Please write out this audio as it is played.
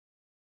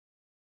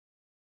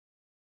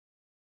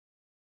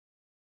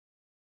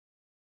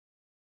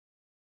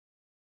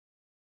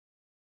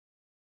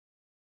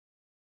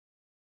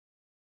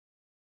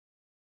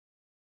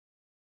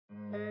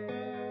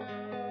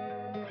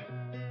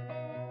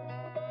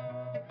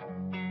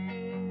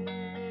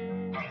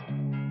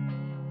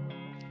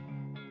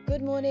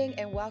Good morning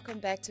and welcome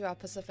back to our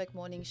Pacific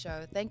Morning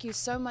Show. Thank you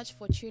so much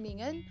for tuning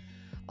in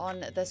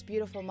on this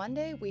beautiful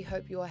Monday. We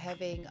hope you are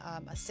having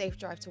a safe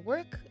drive to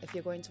work if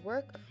you're going to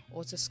work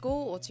or to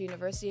school or to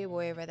university,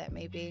 wherever that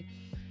may be.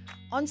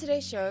 On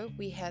today's show,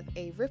 we have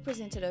a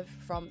representative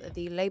from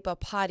the Labour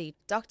Party,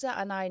 Dr.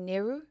 Anae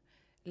Neru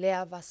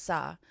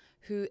Leavasa,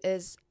 who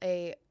is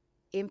a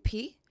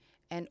MP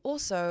and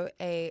also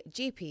a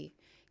GP.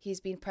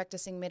 He's been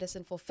practicing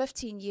medicine for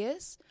 15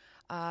 years.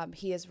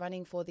 He is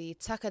running for the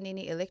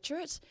Takanini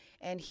electorate,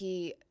 and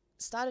he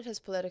started his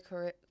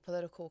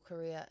political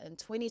career in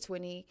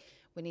 2020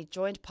 when he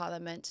joined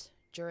Parliament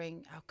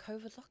during our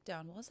COVID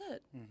lockdown, was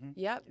it? Mm-hmm.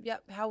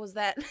 Yep. How was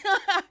that?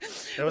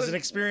 That was an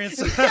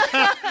experience.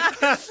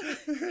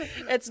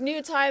 It's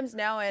new times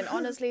now, and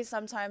honestly,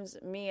 sometimes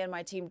me and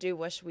my team do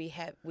wish we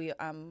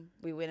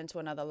went into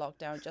another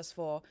lockdown just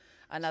for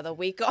another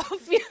week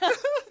off.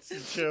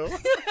 Chill.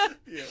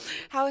 Yeah.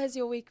 How has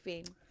your week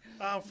been?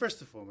 First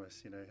and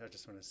foremost, I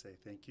just want to say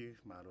thank you.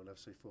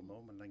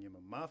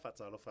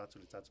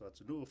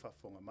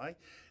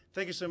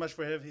 Thank you so much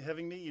for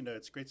having me.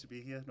 It's great to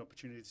be here, an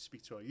opportunity to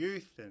speak to our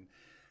youth and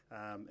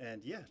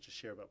just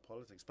share about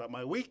politics. But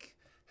my week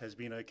has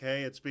been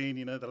okay. It's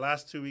been, the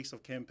last 2 weeks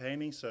of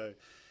campaigning, so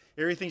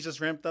everything's just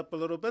ramped up a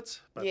little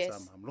bit. But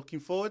yes. I'm looking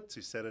forward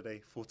to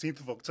Saturday, 14th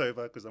of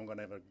October, because I'm going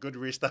to have a good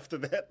rest after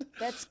that.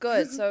 That's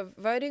good. So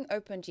voting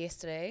opened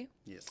yesterday.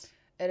 Yes.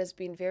 It has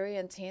been very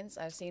intense.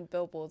 I've seen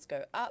billboards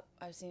go up.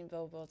 I've seen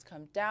billboards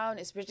come down,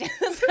 especially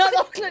in South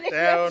Auckland.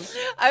 Down,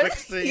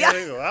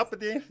 go up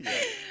again. Yeah.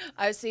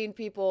 I've seen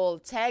people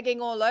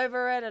tagging all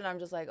over it, and I'm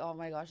just like, oh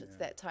my gosh, it's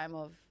that time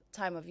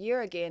of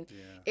year again.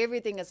 Yeah.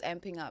 Everything is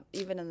amping up.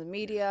 Even in the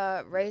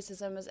media,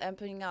 racism is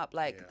amping up.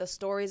 The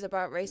stories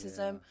about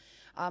racism,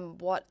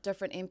 what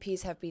different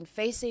MPs have been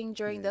facing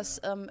during this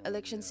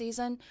election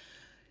season.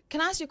 Can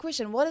I ask you a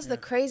question? What is the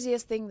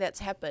craziest thing that's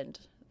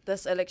happened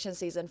this election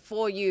season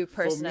for you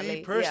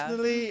personally? For me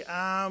personally,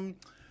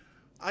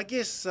 I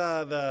guess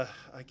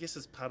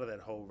it's part of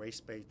that whole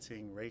race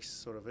baiting, race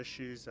sort of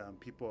issues.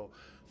 People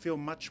feel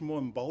much more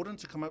emboldened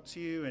to come up to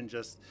you and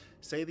just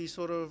say these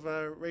sort of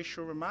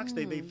racial remarks.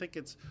 They think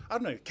it's, I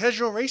don't know,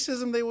 casual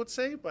racism, they would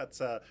say, but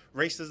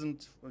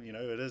racism,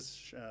 it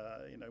is,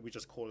 we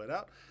just call it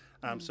out.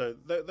 So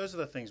those are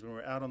the things when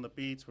we're out on the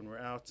beats, when we're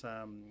out,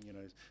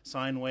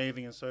 sign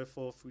waving and so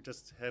forth. We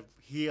just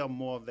hear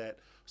more of that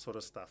sort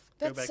of stuff.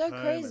 That's Go back so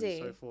home crazy.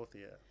 And so forth.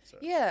 Yeah. So.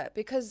 Yeah,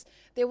 because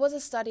there was a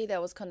study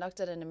that was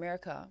conducted in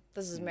America.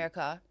 This is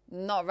America,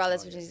 not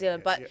relative to New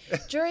Zealand, but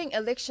during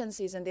election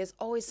season, there's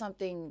always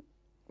something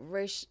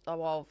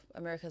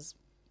America's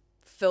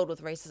filled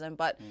with racism,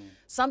 but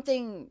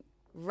something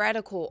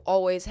radical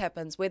always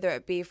happens, whether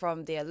it be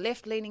from their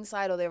left-leaning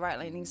side or their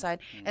right-leaning side,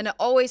 and it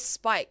always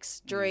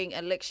spikes during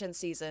election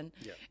season.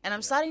 And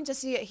I'm starting to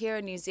see it here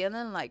in New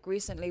Zealand. Like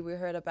recently we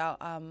heard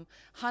about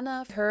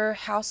Hana, her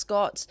house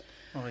got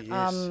it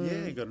got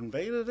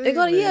invaded. It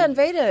got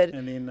invaded.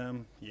 And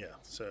then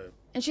so.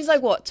 And she's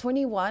like, what,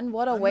 21?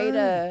 What a way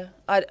to,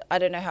 I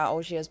don't know how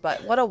old she is,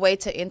 but what a way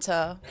to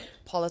enter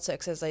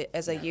politics as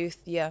a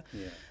youth.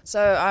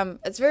 So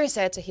it's very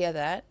sad to hear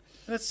that.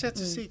 And it's sad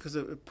to see because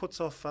it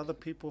puts off other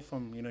people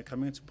from,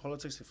 coming into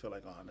politics. They feel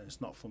like, oh, no, it's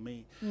not for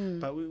me.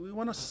 But we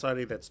want a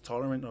society that's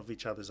tolerant of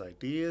each other's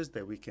ideas,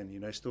 that we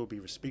can, still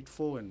be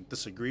respectful and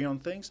disagree on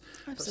things.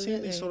 Absolutely. But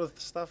seeing this sort of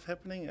stuff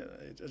happening,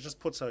 it just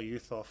puts our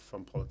youth off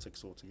from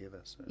politics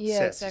altogether. So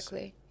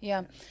exactly.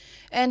 Yeah.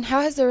 And how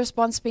has the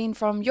response been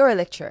from your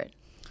electorate?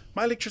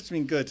 My electorate's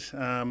been good.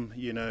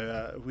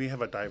 We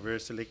have a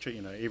diverse electorate.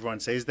 Everyone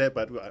says that,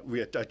 but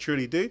I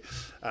truly do.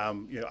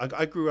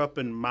 I grew up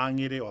in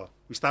Mangere, or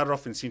we started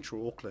off in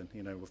central Auckland,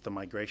 with the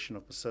migration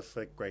of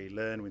Pacific, Grey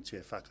Lynn, went to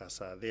e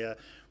whakasa there,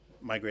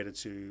 migrated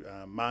to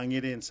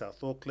Mangere in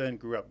South Auckland,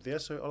 grew up there.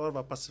 So a lot of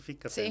our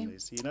Pacifica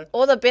families,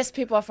 All the best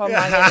people are from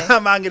Mangere.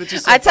 Mangere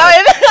to I tell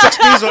him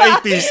 6Bs or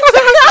 8Bs.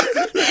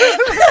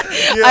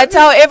 I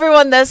tell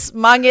everyone this,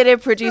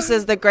 Mangere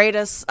produces the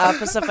greatest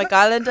Pacific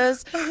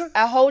Islanders.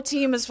 Our whole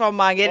team is from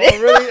Mangere.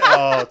 Oh, really?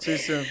 Oh,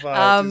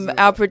 275.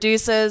 Our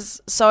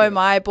producers, so am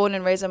I, born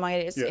and raised in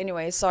Mangere.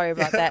 Anyway, sorry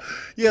about that.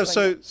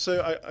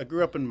 So I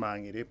grew up in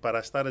Mangere, but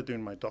I started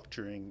doing my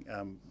doctoring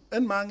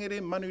in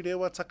Mangere,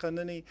 Manurewa,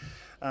 Takanini.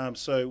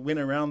 So went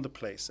around the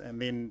place,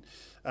 and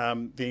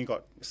then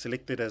got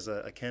selected as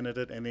a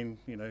candidate, and then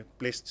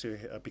blessed to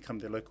become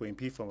the local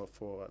MP for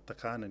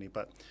Takanini.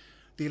 But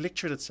the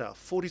electorate itself,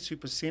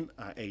 42%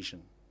 are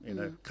Asian.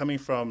 Coming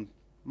from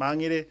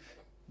Mangere,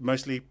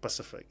 mostly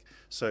Pacific.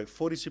 So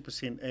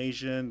 42%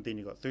 Asian, then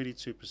you got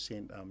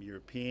 32%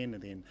 European,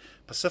 and then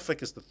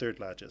Pacific is the third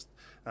largest,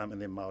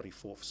 and then Māori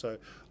fourth. So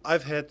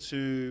I've had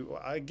to,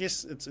 I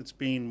guess it's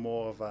been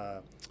more of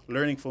a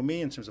learning for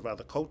me in terms of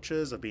other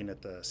cultures. I've been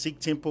at the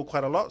Sikh temple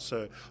quite a lot,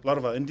 so a lot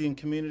of our Indian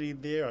community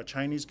there, our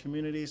Chinese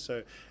community.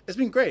 So it's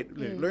been great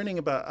learning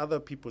about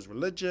other people's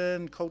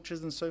religion,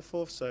 cultures, and so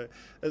forth. So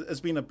it's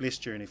been a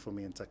blessed journey for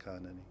me in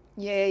Takanini.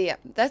 Yeah.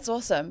 That's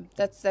awesome.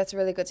 That's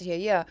really good to hear.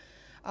 Yeah.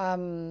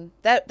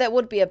 That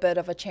would be a bit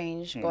of a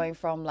change going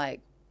from like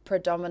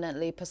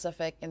predominantly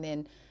Pacific and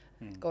then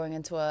going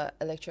into a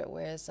electorate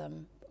where it's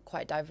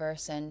quite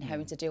diverse and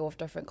having to deal with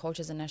different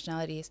cultures and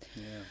nationalities.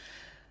 Yeah.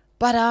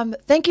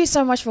 But thank you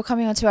so much for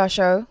coming onto our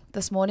show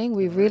this morning.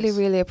 We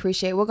really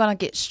appreciate it. We're going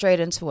to get straight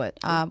into it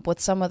with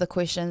some of the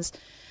questions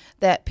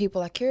that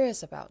people are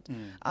curious about.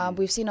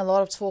 We've seen a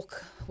lot of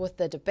talk with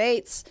the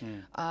debates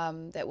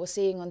that we're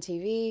seeing on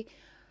TV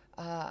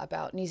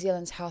about New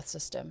Zealand's health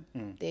system.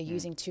 They're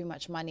using too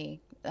much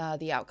money.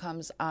 The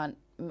outcomes aren't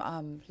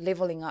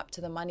leveling up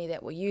to the money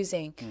that we're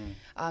using.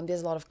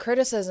 There's a lot of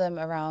criticism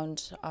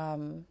around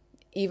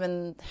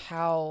even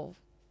how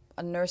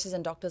nurses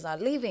and doctors are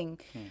leaving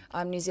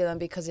New Zealand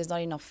because there's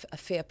not enough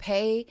fair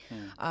pay.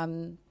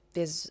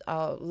 There's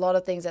a lot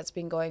of things that's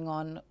been going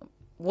on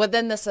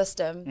within the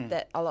system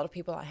that a lot of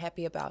people are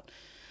happy about.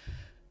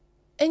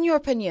 In your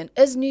opinion,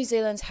 is New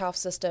Zealand's health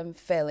system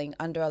failing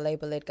under a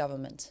Labour-led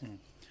government?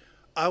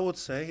 I would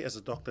say, as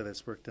a doctor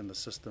that's worked in the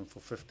system for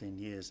 15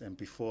 years and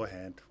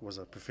beforehand was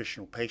a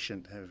professional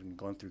patient having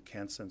gone through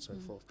cancer and so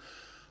forth,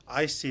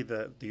 I see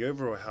that the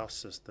overall health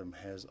system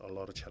has a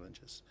lot of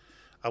challenges.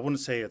 I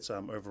wouldn't say it's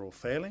overall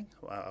failing.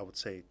 I would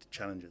say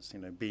challenges.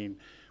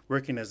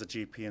 Working as a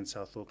GP in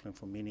South Auckland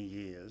for many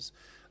years,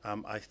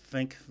 I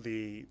think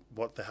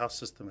what the health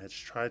system has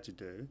tried to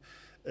do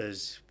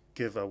is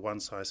give a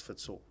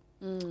one-size-fits-all.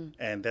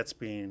 And that's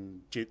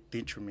been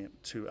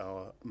detriment to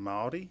our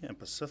Māori and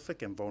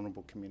Pacific and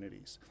vulnerable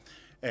communities.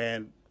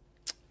 And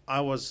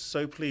I was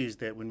so pleased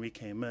that when we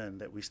came in,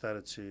 that we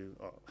started to,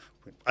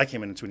 I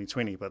came in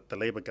 2020, but the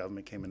Labour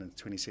government came in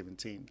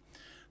 2017.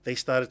 They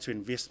started to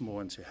invest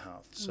more into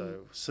health.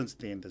 So since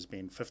then, there's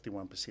been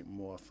 51%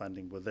 more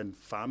funding within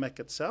Pharmac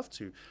itself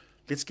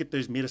let's get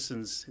those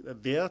medicines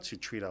there to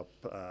treat our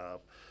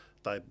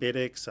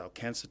diabetics, our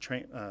cancer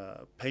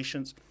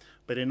patients.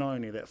 But then not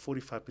only that,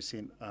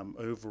 45%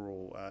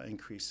 overall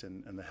increase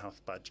in the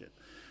health budget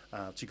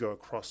to go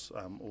across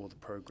all the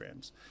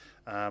programs.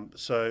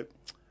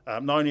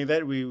 Not only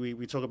that,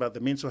 we talk about the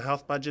mental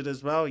health budget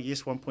as well.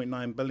 Yes,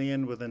 1.9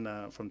 billion within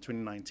from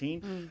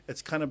 2019.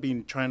 It's kind of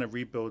been trying to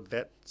rebuild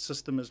that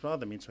system as well,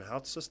 the mental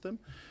health system.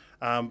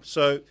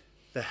 So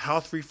the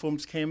health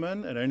reforms came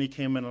in. It only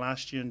came in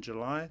last year in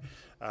July.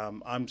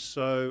 I'm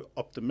so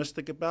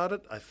optimistic about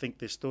it. I think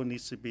there still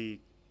needs to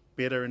be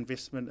better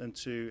investment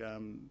into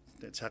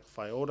the Te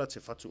Whai Ora, Te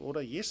Whatu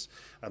Ora, yes,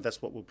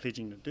 that's what we're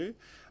pledging to do.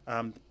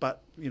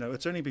 But,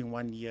 it's only been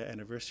 1 year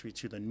anniversary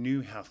to the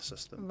new health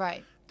system.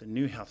 Right. The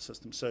new health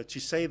system. So to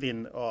say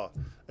then,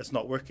 it's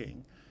not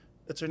working,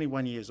 it's only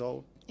 1 year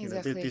old.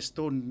 Exactly. There's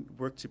still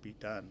work to be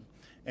done.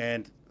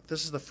 And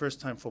this is the first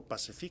time for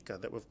Pacifica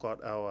that we've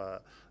got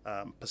our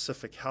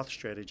Pacific health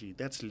strategy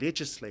that's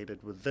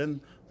legislated within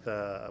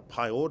the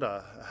Pai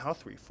Ora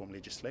health reform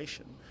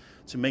legislation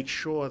to make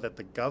sure that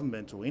the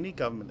government or any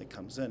government that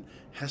comes in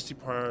has to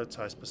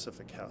prioritise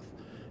Pacific health,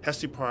 has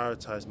to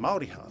prioritise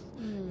Māori health.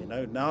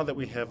 Now that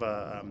we have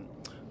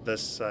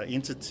this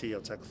entity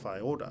of Te Whai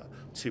Ora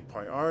to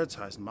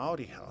prioritise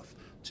Māori health,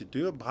 to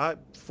do it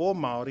for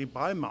Māori,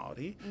 by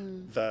Māori,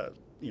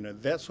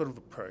 that sort of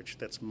approach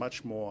that's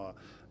much more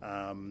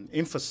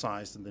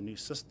emphasised in the new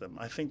system,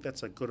 I think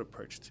that's a good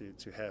approach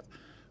to have.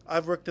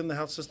 I've worked in the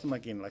health system,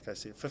 again, like I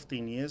said,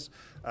 15 years.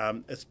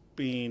 It's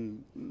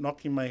been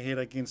knocking my head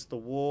against the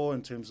wall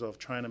in terms of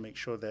trying to make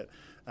sure that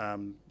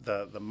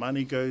the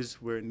money goes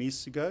where it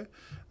needs to go.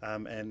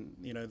 And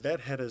that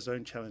had its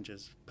own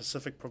challenges.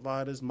 Pacific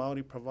providers,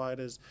 Māori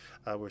providers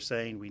were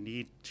saying we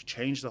need to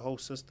change the whole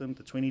system.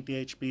 The 20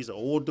 DHBs are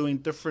all doing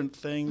different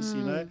things,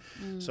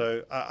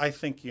 So I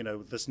think,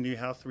 this new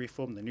health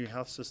reform, the new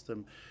health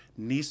system,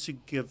 needs to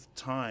give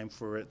time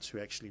for it to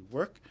actually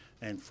work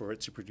and for it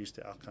to produce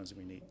the outcomes that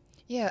we need.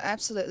 Yeah,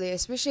 absolutely.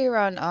 Especially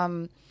around,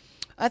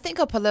 I think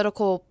a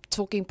political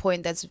talking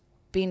point that's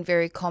been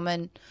very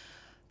common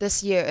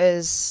this year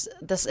is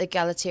this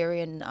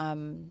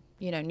egalitarian,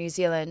 New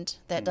Zealand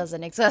that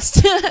doesn't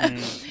exist.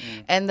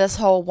 And this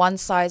whole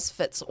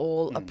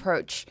one-size-fits-all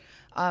approach.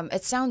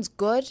 It sounds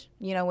good,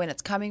 when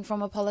it's coming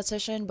from a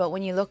politician, but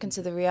when you look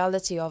into the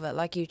reality of it,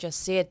 like you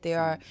just said,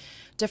 there are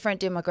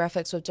different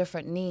demographics with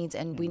different needs,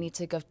 and we need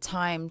to give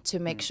time to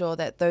make sure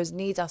that those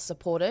needs are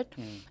supported.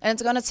 And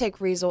it's going to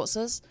take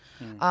resources,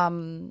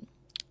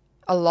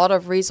 a lot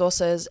of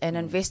resources, and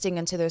investing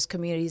into those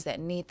communities that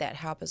need that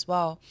help as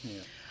well.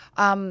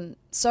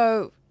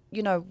 So,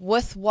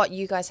 with what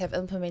you guys have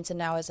implemented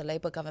now as a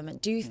Labour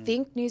government, do you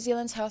think New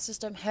Zealand's health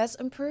system has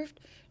improved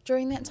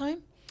during that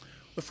time?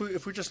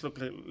 If we just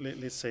look at,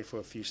 let's say, for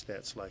a few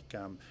stats, like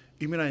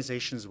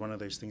immunisation is one of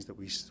those things that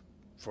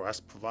for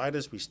us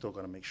providers, we still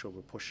got to make sure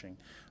we're pushing.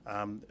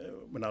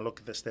 When I look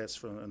at the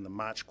stats in the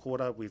March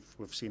quarter, we've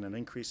seen an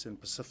increase in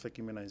Pacific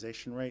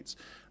immunisation rates.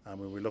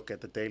 When we look at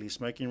the daily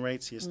smoking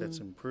rates, yes, that's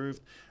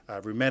improved.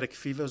 Rheumatic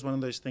fever is one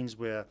of those things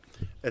where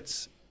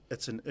it's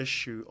an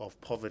issue of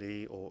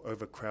poverty or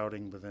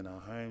overcrowding within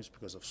our homes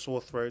because of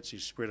sore throats. You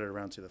spread it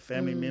around to the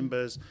family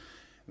members.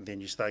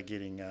 then you start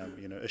getting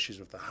issues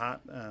with the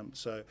heart.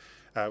 So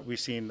we've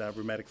seen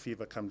rheumatic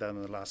fever come down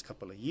in the last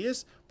couple of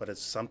years, but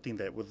it's something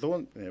that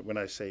when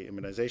I say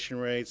immunization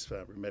rates,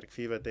 rheumatic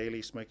fever,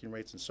 daily smoking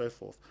rates, and so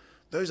forth,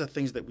 those are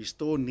things that we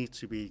still need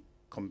to be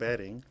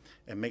combating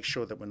and make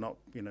sure that we're not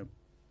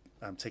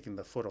taking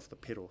the foot off the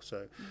pedal.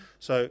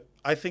 So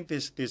I think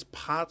there's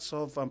parts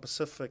of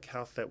Pacific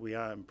Health that we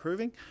are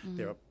improving.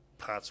 There are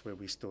parts where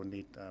we still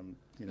need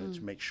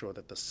to make sure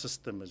that the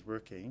system is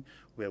working,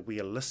 where we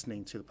are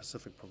listening to the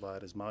Pacific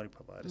providers, Māori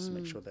providers, to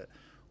make sure that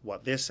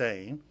what they're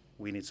saying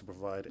we need to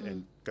provide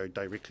and go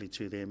directly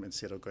to them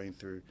instead of going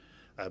through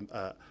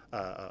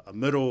a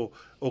middle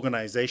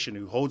organisation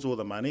who holds all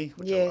the money,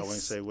 which I won't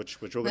say which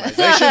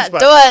organisations, but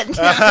do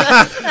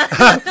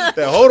it.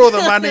 they hold all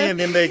the money and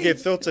then they get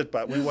filtered.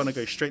 But we want to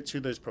go straight to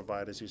those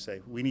providers who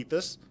say, we need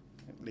this,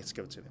 let's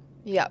give it to them.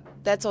 Yeah,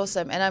 that's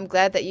awesome. And I'm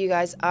glad that you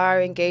guys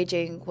are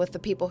engaging with the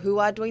people who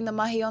are doing the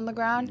mahi on the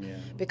ground,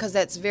 because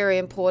that's very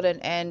important.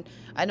 And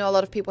I know a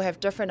lot of people have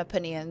different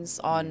opinions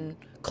on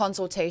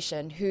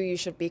consultation, who you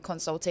should be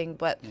consulting,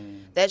 but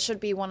that should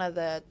be one of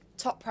the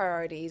top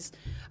priorities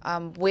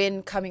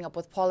when coming up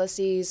with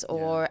policies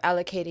or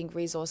allocating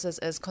resources,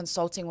 is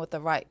consulting with the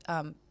right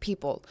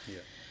people.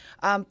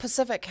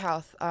 Pacific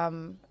Health,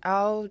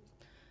 our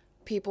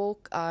people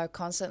are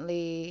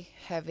constantly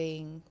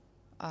having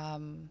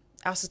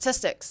our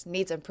statistics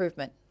needs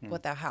improvement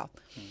with our health.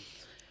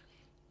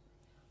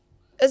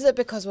 Is it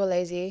because we're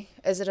lazy?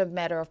 Is it a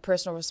matter of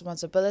personal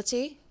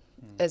responsibility?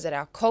 Is it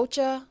our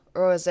culture?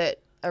 Or is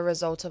it a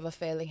result of a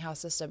failing health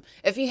system?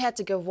 If you had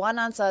to give one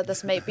answer,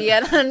 this may be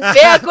an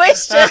unfair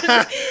question,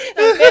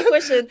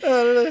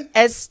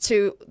 as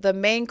to the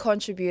main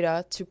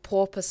contributor to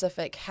poor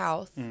Pacific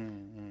Health,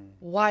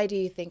 why do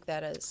you think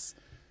that is?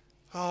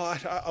 Oh,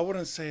 I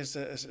wouldn't say it's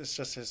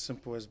just as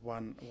simple as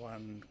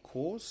one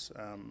cause.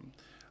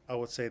 I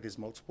would say there's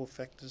multiple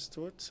factors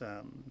to it.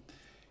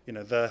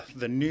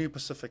 The new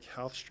Pacific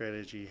Health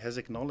Strategy has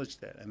acknowledged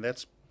that, and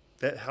that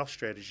health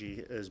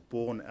strategy is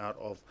born out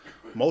of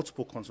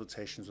multiple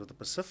consultations with the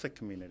Pacific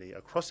community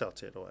across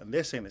Aotearoa, and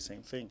they're saying the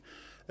same thing.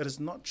 It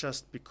is not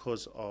just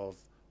because of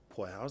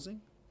poor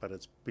housing, but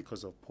it's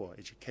because of poor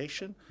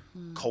education.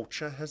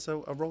 Culture has a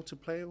role to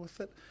play with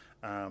it.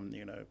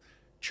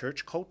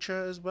 Church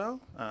culture as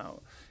well,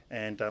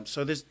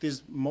 so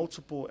there's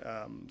multiple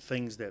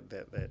things that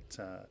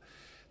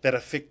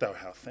affect our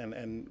health,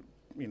 and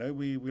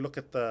we look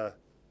at the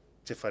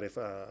Te Whare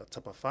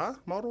Tapawha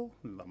model.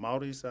 The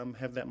Māoris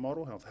have that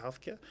model of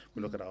healthcare.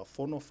 We look at our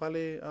Whono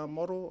Whale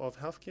model of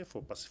healthcare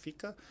for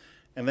Pasifika.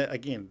 And that,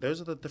 again, those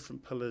are the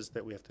different pillars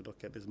that we have to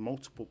look at. There's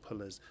multiple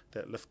pillars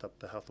that lift up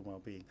the health and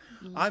well-being.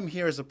 I'm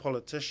here as a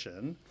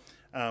politician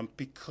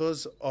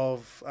because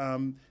of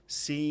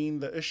seeing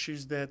the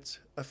issues that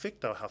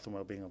affect our health and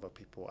well-being of our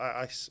people.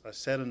 I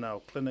sat in our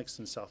clinics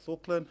in South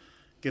Auckland,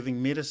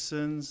 giving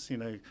medicines,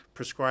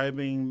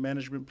 prescribing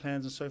management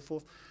plans and so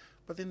forth.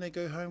 But then they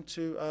go home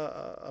to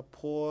a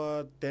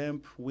poor,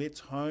 damp, wet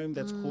home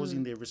that's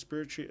causing their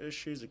respiratory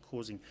issues, it's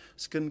causing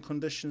skin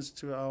conditions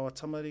to our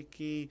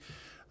tamariki,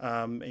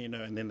 and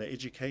then the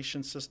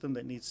education system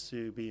that needs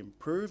to be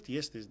improved.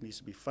 Yes, there needs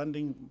to be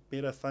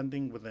better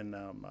funding within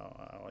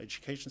our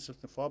education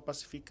system for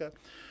Pasifika.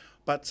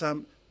 But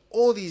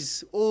all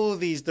these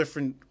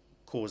different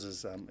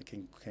causes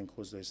can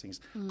cause those things.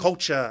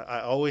 Culture, I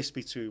always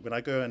speak to when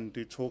I go and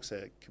do talks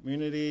at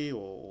community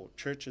or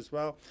church as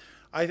well.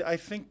 I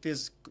think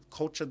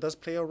culture does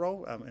play a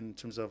role in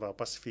terms of our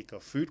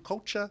Pasifika food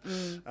culture.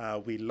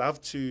 We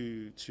love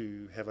to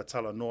have a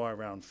talanoa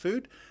around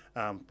food,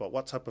 but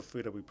what type of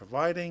food are we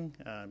providing?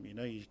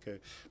 You go.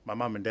 My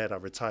mum and dad are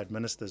retired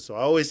ministers, so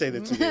I always say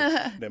that to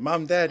them.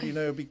 Mum, dad,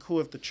 it'd be cool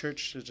if the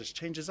church just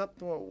changes up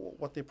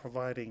what they're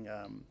providing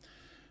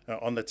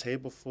on the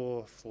table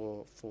for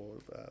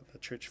the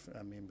church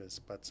members.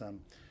 But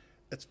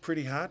it's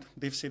pretty hard.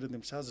 They've said it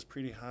themselves. It's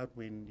pretty hard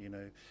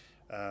when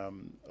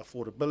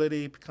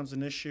affordability becomes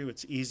an issue.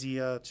 It's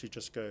easier to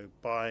just go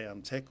buy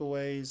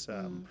takeaways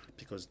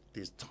because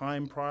there's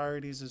time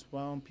priorities as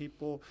well on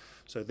people.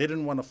 So they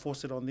didn't want to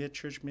force it on their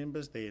church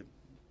members. They're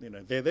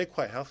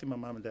quite healthy. My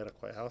mum and dad are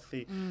quite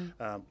healthy,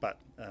 but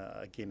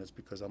again, it's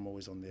because I'm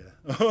always on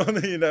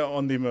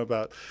them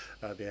about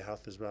their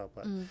health as well.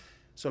 But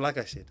so, like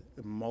I said,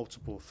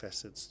 multiple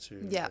facets to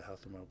the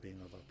health and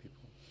well-being of our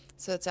people.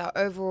 So it's our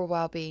overall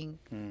well-being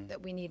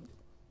that we need.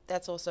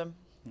 That's awesome.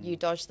 You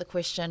dodged the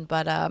question,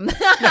 but that's okay.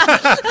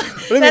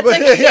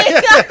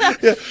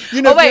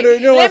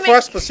 For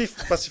us,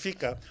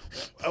 Pasifika,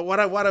 what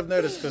I've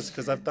noticed,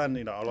 because I've done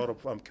a lot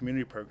of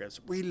community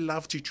programs, we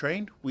love to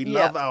train. We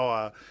love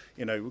our,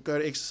 we go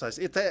to exercise.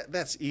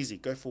 That's easy.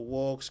 Go for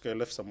walks, go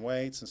lift some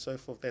weights and so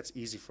forth. That's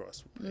easy for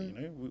us.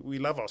 We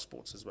love our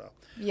sports as well.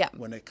 Yeah.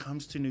 When it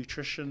comes to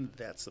nutrition,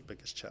 that's the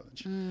biggest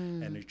challenge.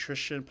 And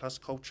nutrition plus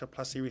culture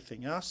plus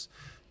everything else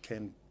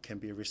can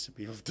be a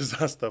recipe of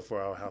disaster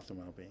for our health and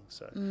well-being.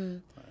 So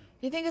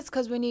You think it's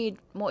because we need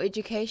more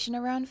education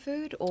around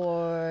food,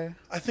 or?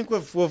 I think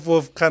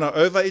we've kind of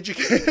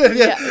over-educated.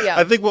 Yeah.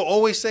 I think we'll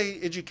always say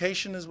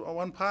education is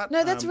one part.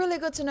 No, that's really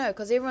good to know,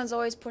 because everyone's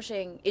always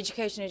pushing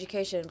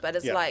education, but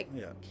it's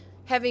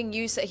having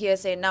you sit here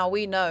saying, now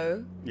we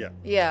know. Yeah.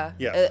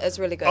 It's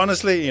really good.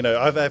 Honestly,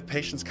 I've had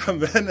patients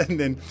come in, and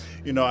then,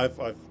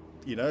 I've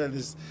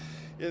there's,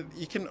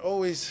 you can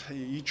always,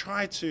 you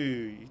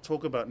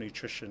talk about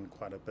nutrition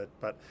quite a bit,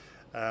 but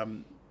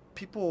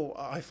people,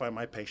 I find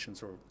my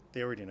patients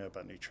they already know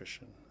about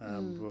nutrition.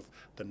 With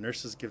the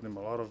nurses give them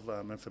a lot of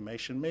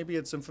information. Maybe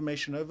it's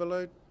information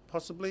overload,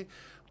 possibly,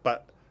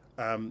 but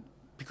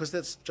because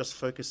that's just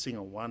focusing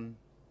on one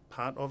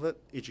part of it,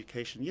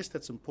 education. Yes,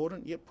 that's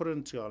important. Yeah, put it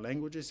into our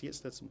languages. Yes,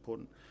 that's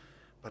important.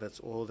 But it's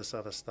all this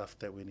other stuff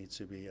that we need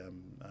to be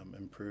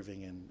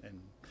improving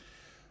and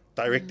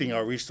directing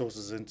our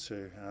resources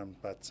into.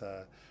 But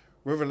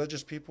we're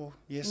religious people,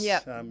 yes,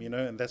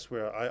 and that's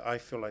where I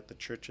feel like the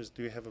churches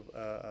do have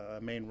a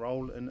main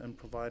role in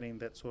providing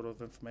that sort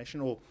of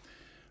information. Or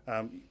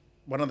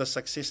one of the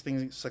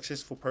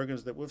successful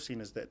programs that we've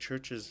seen is that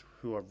churches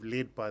who are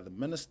led by the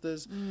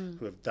ministers,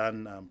 who have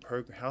done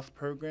health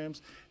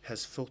programs,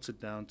 has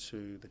filtered down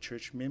to the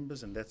church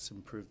members, and that's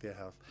improved their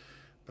health.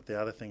 But the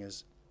other thing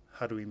is,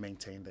 how do we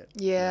maintain that?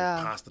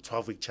 Yeah. Past the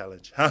 12-week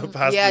challenge,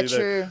 past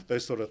true.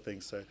 Those sort of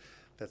things. So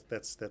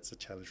that's a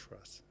challenge for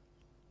us.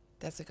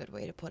 That's a good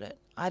way to put it.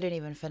 I don't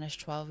even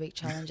finish 12-week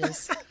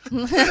challenges.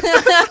 That's okay.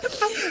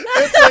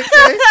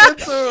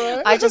 That's all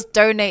right. I just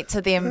donate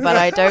to them, but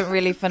I don't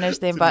really finish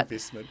them. It's an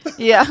investment.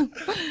 Yeah,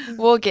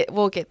 we'll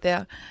get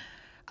there.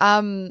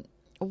 Can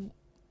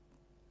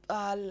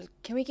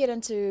we get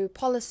into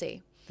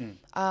policy?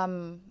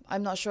 I'm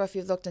not sure if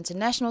you've looked into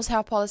National's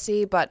health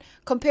policy, but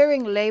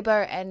comparing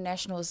Labour and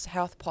National's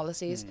health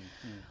policies,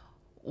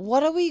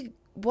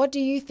 what do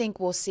you think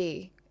we'll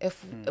see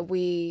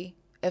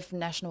if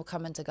National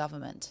come into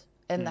government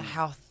in the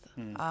health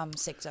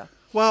sector?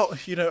 Well,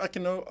 I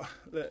can know,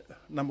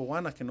 number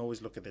one, I can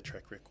always look at their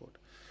track record.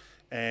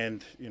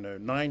 And,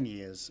 9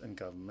 years in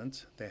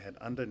government, they had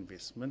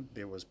underinvestment.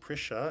 There was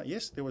pressure.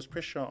 Yes, there was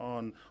pressure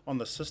on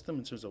the system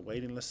in terms of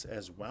waiting lists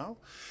as well.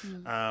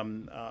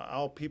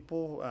 Our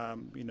people,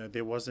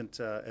 there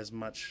wasn't as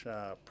much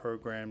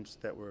programs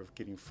that were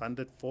getting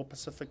funded for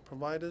Pacific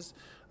providers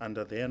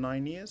under their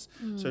 9 years.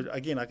 So,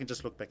 again, I can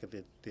just look back at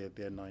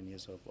their 9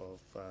 years of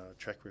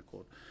track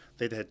record.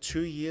 They'd had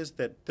 2 years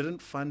that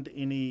didn't fund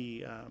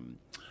any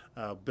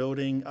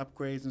building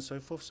upgrades and so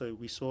forth. So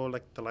we saw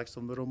like the likes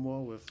of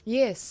Middlemore with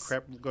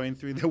crap going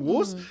through their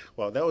walls.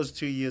 Well, that was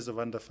 2 years of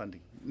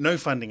underfunding. No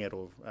funding at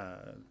all,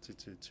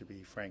 to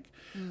be frank.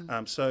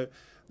 So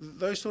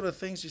those sort of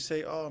things you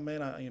say, oh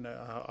man,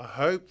 I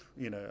hope,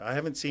 I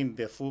haven't seen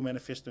their full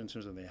manifesto in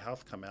terms of their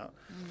health come out.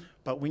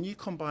 But when you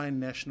combine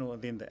National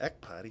and then the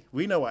ACT Party,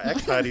 we know what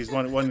ACT Party is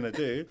wanting to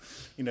do,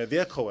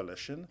 their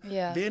coalition,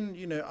 then,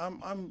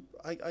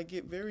 I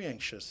get very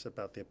anxious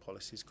about their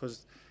policies,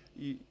 because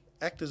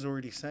ACT is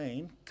already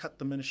saying, cut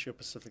the Ministry of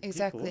Pacific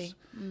Peoples.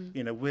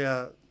 We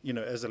are,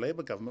 as a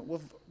Labour government,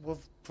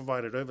 we've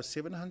provided over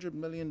 $700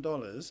 million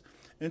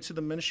into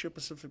the Ministry of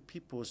Pacific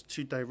Peoples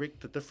to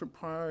direct the different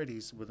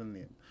priorities within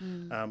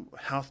them,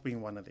 health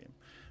being one of them.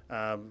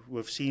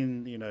 We've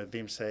seen,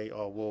 them say,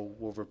 oh,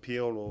 we'll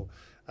repeal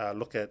or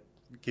look at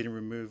getting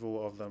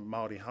removal of the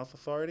Māori Health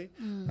Authority,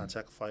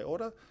 Taka Whai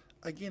Ora.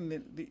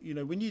 Again,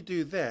 when you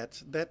do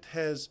that,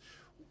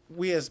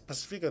 we as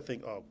Pacifica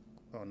think, oh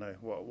no,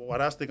 what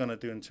else they're going to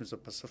do in terms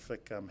of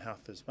Pacific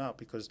health as well,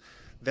 because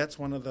that's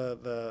one of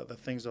the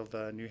things of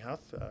the new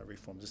health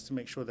reforms, is to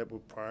make sure that we're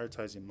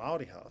prioritising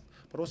Māori health,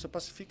 but also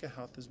Pacifica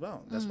health as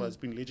well. That's why it's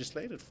been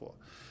legislated for.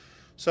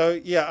 So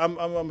I'm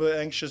a bit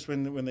anxious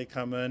when they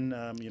come in.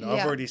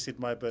 I've already said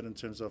my bit in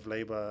terms of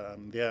Labour,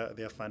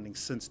 their funding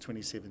since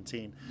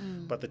 2017,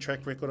 but the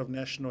track record of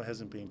National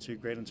hasn't been too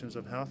great in terms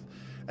of health,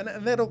 and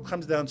that all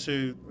comes down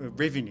to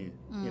revenue.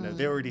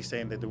 They're already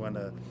saying that they want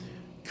to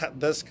cut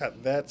this,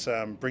 cut that,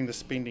 bring the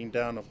spending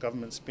down of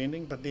government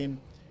spending. But then,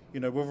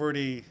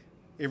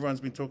 everyone's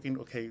been talking,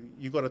 okay,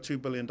 you've got a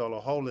 $2 billion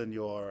hole in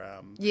your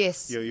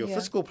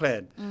fiscal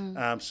plan.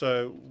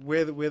 So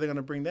where they're going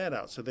to bring that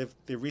out? So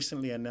they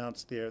recently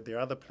announced their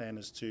other plan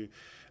is to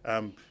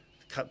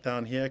cut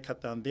down here,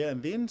 cut down there,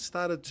 and then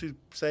started to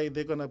say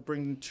they're going to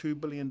bring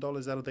 $2 billion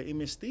out of the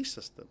MSD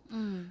system,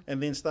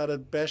 and then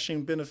started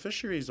bashing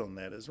beneficiaries on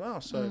that as well.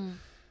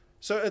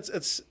 So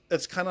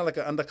it's kind of like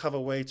an undercover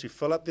way to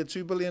fill up their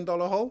 $2 billion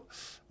hole,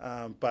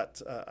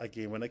 but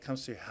again, when it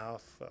comes to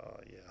health,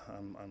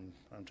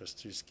 I'm just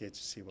too scared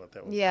to see what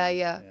that will be.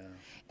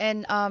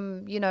 And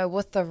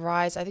with the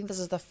rise, I think this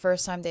is the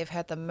first time they've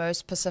had the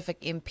most Pacific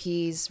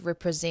MPs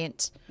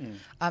represent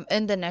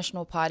in the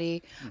National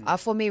Party.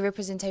 For me,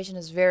 representation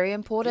is very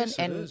important,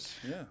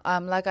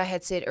 like I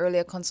had said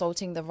earlier,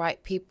 consulting the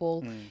right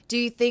people. Do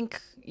you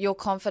think your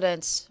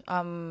confidence?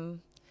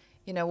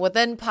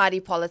 Within party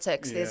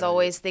politics, there's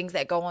always things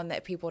that go on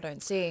that people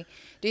don't see.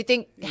 Do you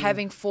think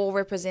having 4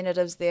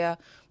 representatives there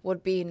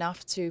would be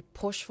enough to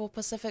push for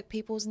Pacific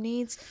people's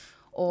needs?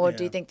 Or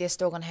do you think they're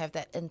still going to have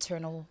that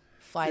internal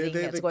fighting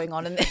that's going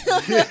on in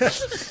there.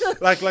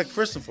 like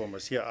first and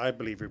foremost, I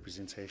believe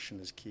representation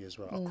is key as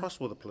well across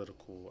all the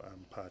political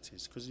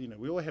parties, because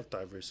we all have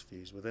diverse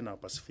views within our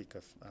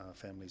Pacifica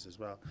families as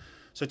well.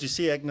 So to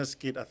see Agnes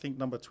get, I think,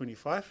 number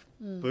 25,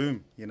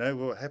 boom, we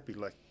were happy.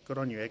 Like, good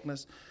on you,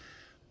 Agnes.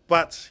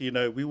 But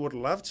we would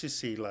love to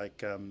see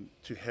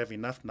to have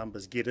enough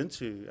numbers get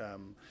into.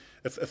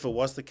 If it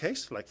was the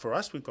case, like for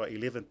us, we've got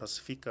 11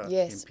 Pacifica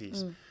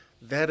MPs.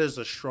 That is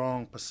a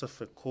strong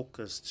Pacific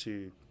caucus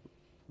to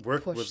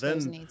work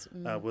within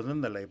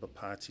the Labour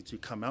Party to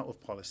come out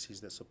with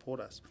policies that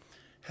support us.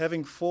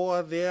 Having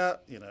 4 there,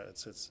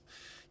 it's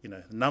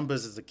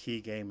numbers is a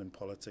key game in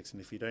politics, and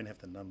if you don't have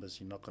the numbers,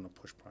 you're not going to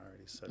push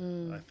priorities. So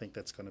I think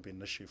that's going to be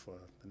an issue for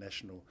the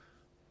National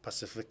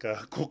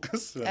Pacifica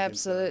caucus.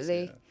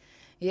 Absolutely.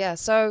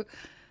 So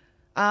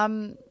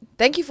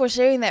thank you for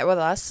sharing that with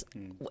us.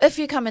 If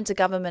you come into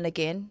government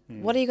again,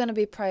 what are you going to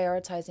be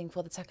prioritising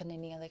for the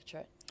Takanini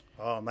electorate?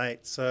 Oh,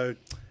 mate. So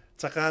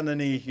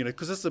Takanini,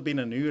 because this has been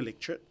a new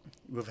electorate,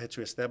 we've had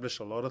to establish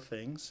a lot of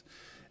things.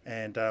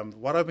 And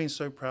what I've been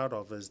so proud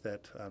of is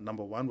that,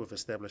 number one, we've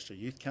established a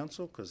youth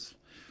council, because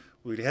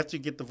we have to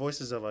get the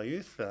voices of our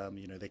youth.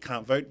 They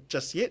can't vote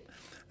just yet,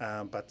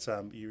 but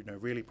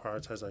really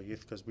prioritise our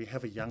youth, because we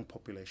have a young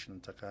population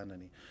in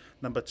Takanini.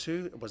 Number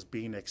two was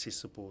being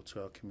accessible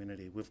to our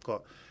community.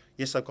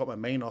 I've got my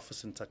main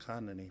office in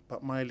Takanini,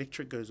 but my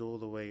electorate goes all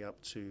the way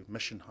up to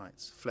Mission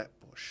Heights,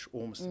 Flatbush,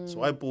 Ormiston.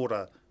 So I bought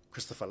a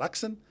Christopher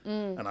Luxon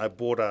and I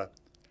bought a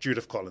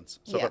Judith Collins.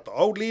 So I've got the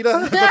old leader,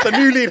 I've got the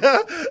new leader.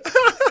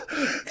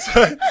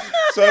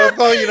 so I've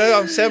got,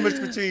 I'm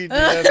sandwiched between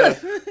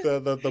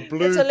the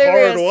blue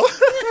corridor.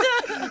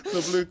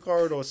 The blue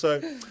corridor.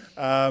 So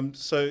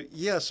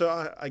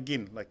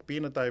again, like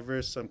being a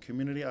diverse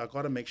community, I've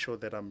got to make sure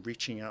that I'm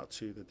reaching out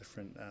to the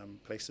different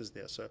places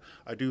there. So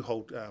I do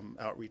hold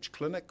outreach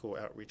clinic or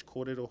outreach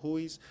kōrero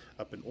huis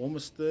up in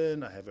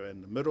Ormiston. I have it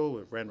in the middle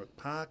with Randwick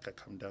Park. I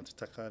come down to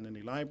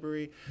Takanini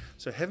Library.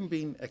 So having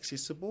been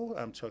accessible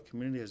to our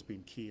community has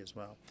been key as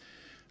well.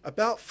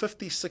 About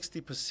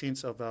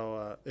 50-60% of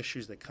our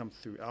issues that come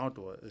through our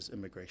door is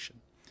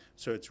immigration.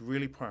 So it's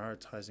really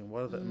prioritizing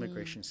what are the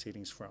immigration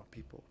settings for our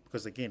people.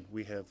 Because again,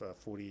 we have a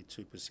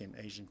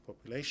 42% Asian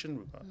population.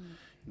 We've got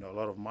a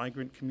lot of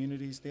migrant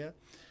communities there.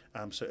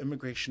 So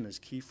immigration is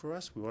key for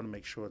us. We want to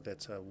make sure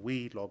that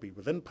we lobby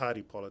within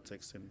party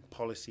politics and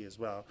policy as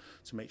well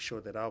to make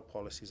sure that our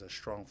policies are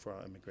strong for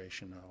our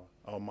immigration,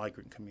 our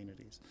migrant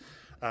communities.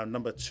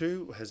 Number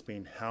two has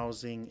been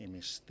housing,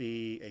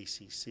 MSD,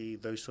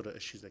 ACC, those sort of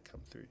issues that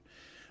come through.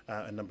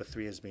 And number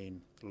three has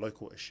been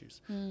local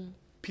issues.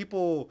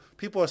 People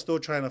are still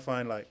trying to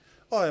find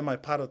am I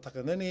part of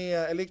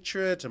Takanini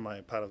electorate? Am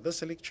I part of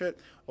this electorate?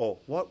 Or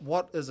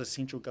what is a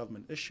central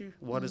government issue?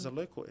 What is a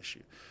local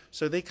issue?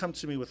 So they come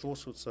to me with all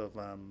sorts of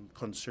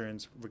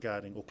concerns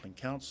regarding Auckland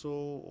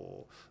Council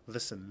or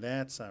this and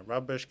that,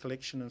 rubbish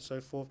collection and so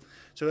forth.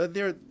 So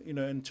there,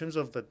 in terms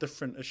of the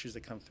different issues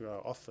that come through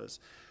our office,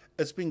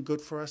 it's been good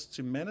for us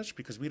to manage,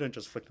 because we don't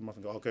just flick them off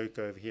and go,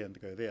 go over here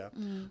and go there.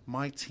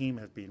 My team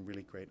have been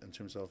really great in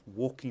terms of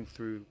walking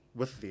through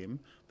with them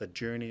the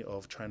journey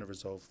of trying to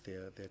resolve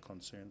their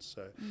concerns.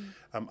 So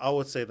I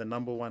would say the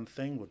number one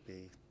thing would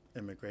be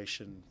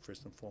immigration,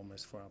 first and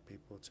foremost, for our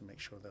people, to make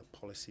sure that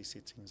policy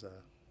settings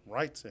are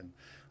right. And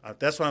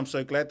that's why I'm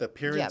so glad the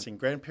parents and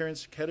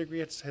grandparents category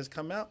has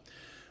come out.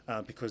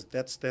 Because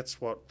that's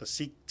what the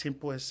Sikh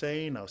temple is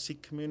saying, our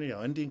Sikh community,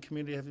 our Indian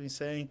community have been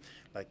saying,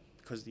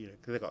 because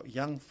they've got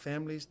young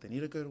families, they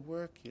need to go to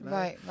work,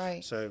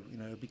 Right. So,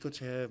 it'd be good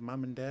to have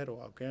mum and dad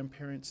or our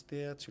grandparents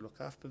there to look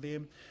after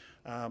them.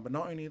 But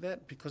not only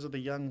that, because of the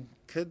young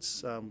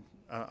kids,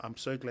 I'm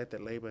so glad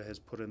that Labour has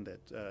put in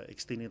that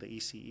extending the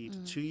ECE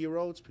to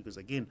 2-year-olds, because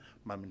again,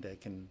 mum and dad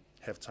can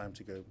have time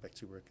to go back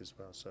to work as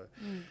well. So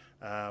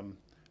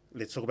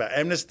let's talk about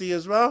amnesty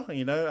as well.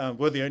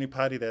 We're the only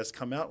party that has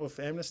come out with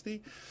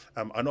amnesty.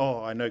 I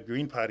know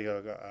Green Party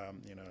are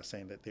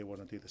saying that they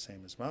want to do the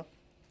same as well.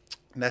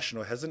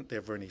 National hasn't.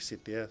 They've only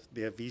set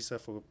their visa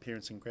for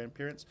parents and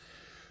grandparents.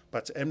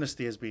 But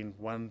amnesty has been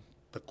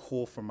the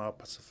core from our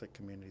Pacific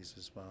communities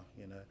as well.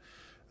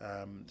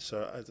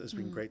 So it's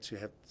been great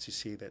to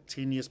see that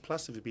 10 years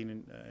plus, if you've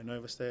been in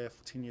overstay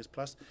for 10 years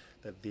plus,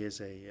 that there's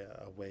a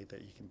way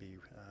that you can be,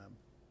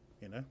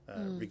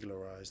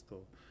 regularized,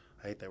 or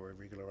I hate that word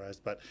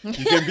regularized, but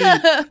you can be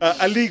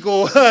a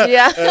legal,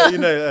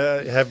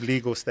 have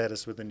legal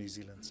status within New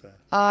Zealand. So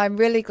I'm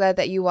really glad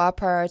that you are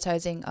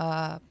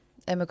prioritizing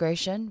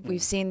immigration.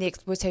 We've seen the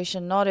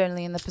exploitation not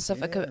only in the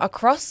Pacific,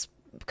 across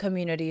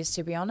communities,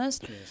 to be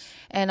honest. Yes.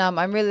 And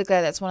I'm really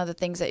glad that's one of the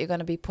things that you're going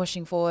to be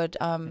pushing forward,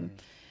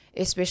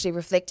 especially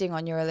reflecting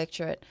on your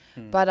electorate.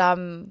 But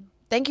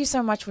thank you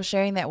so much for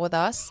sharing that with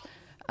us.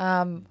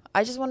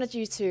 I just wanted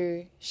you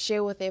to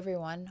share with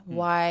everyone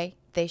why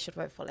they should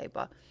vote for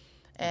Labour.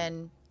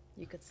 And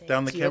you could say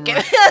down the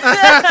camera.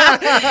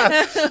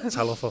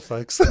 Tell off our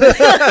folks.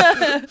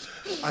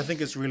 I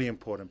think it's really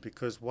important,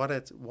 because what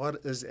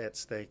is at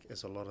stake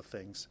is a lot of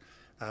things.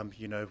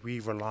 We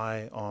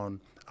rely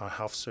on our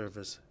health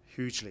service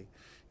hugely.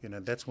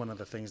 that's one of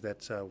the things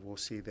that we'll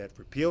see that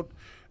repealed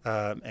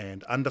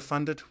and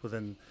underfunded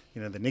within,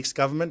 the next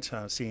government,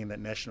 seeing that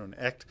National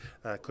Act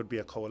could be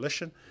a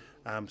coalition.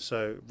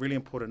 So really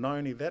important, not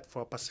only that, for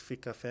our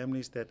Pasifika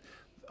families, that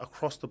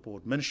across the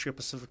board, Ministry of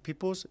Pacific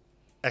Peoples,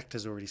 Act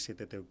has already said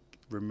that they'll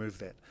remove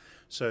that.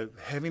 So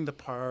having the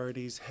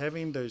priorities,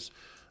 having those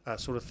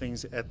sort of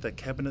things at the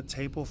cabinet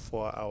table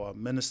for our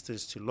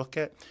ministers to look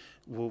at,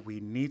 well, we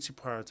need to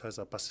prioritize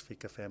our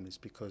Pasifika families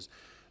because,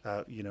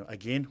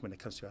 again, when it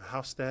comes to our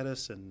house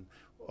status and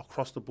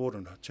across the board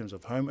in terms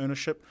of home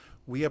ownership,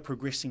 we are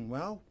progressing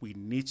well. We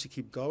need to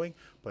keep going,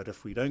 but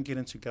if we don't get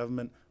into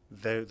government,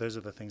 those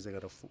are the things that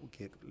got to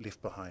get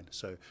left behind.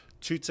 So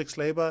 2 ticks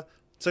Labour,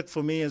 tick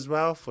for me as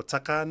well, for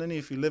Takanini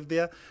if you live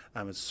there.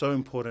 It's so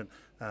important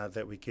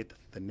that we get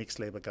the next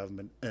Labour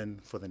government in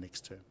for the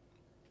next term.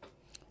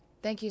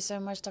 Thank you so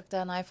much, Dr.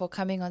 Anae, for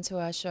coming onto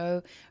our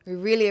show. We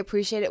really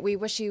appreciate it. We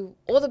wish you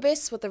all the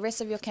best with the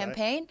rest of your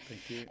campaign.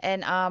 Thank you.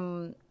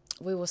 And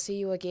we will see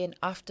you again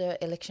after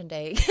Election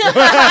Day.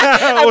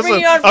 I'll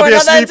bring you on for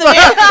another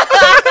interview.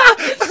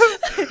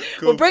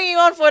 Cool. We'll bring you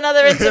on for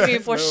another interview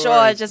for sure,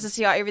 worries. Just to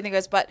see how everything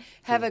goes. But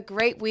have a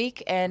great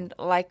week. And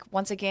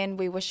once again,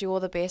 we wish you all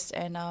the best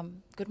and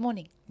good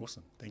morning.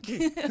 Awesome. Thank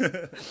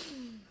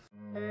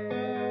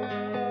you.